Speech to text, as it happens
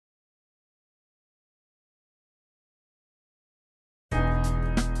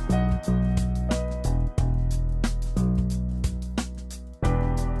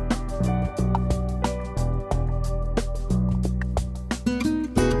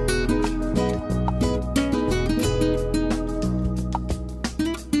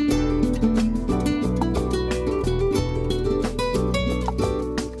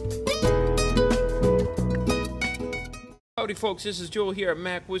folks, this is Joel here at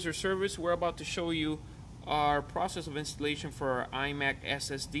Mac Wizard Service. We're about to show you our process of installation for our iMac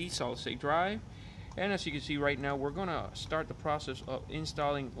SSD solid state drive. And as you can see right now, we're going to start the process of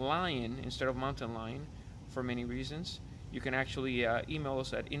installing Lion instead of Mountain Lion for many reasons. You can actually email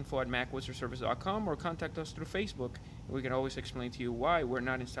us at info@macwizardservice.com or contact us through Facebook. We can always explain to you why we're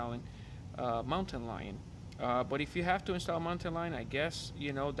not installing Mountain Lion. But if you have to install Mountain Lion, I guess,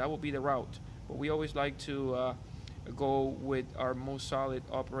 you know, that will be the route. But we always like to go with our most solid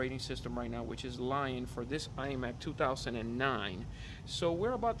operating system right now, which is Lion for this iMac 2009. So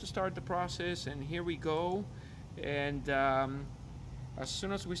we're about to start the process, and here we go. And as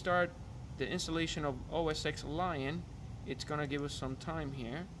soon as we start the installation of OS X Lion, it's gonna give us some time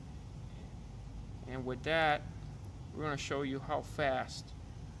here, and with that we're gonna show you how fast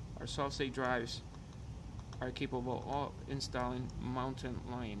our solid state drives are capable of installing Mountain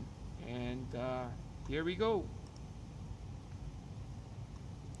Lion. And here we go.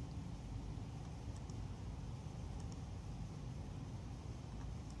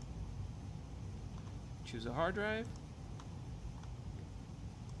 Choose a hard drive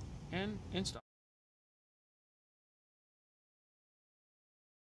and install.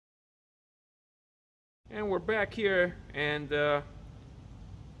 And we're back here, and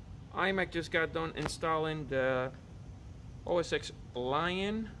iMac just got done installing the OS X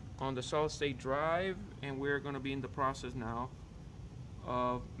Lion on the solid state drive, and we're going to be in the process now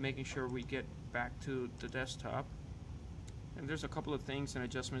of making sure we get back to the desktop. And there's a couple of things and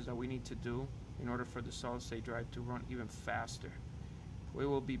adjustments that we need to do in order for the solid state drive to run even faster. We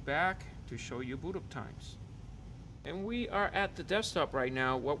will be back to show you boot up times. And we are at the desktop right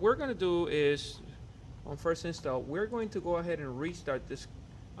now. What we're going to do is, on first install, we're going to go ahead and restart this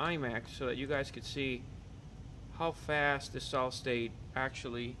iMac so that you guys could see how fast the solid state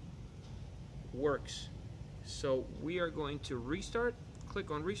actually works. So we are going to restart,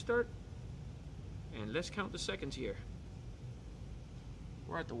 click on restart, and let's count the seconds here.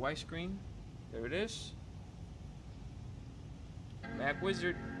 We're at the white screen. There it is. Mac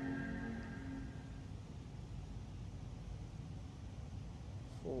Wizard.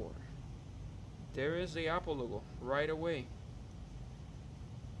 4. There is the Apple logo right away.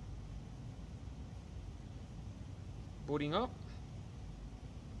 Booting up.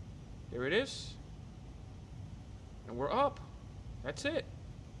 There it is. And we're up. That's it.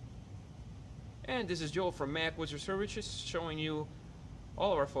 And this is Joel from Mac Wizard Services, showing you,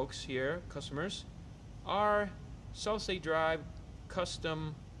 all of our folks here, customers, our solid state drive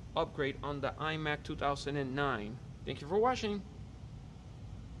custom upgrade on the iMac 2009. Thank you for watching.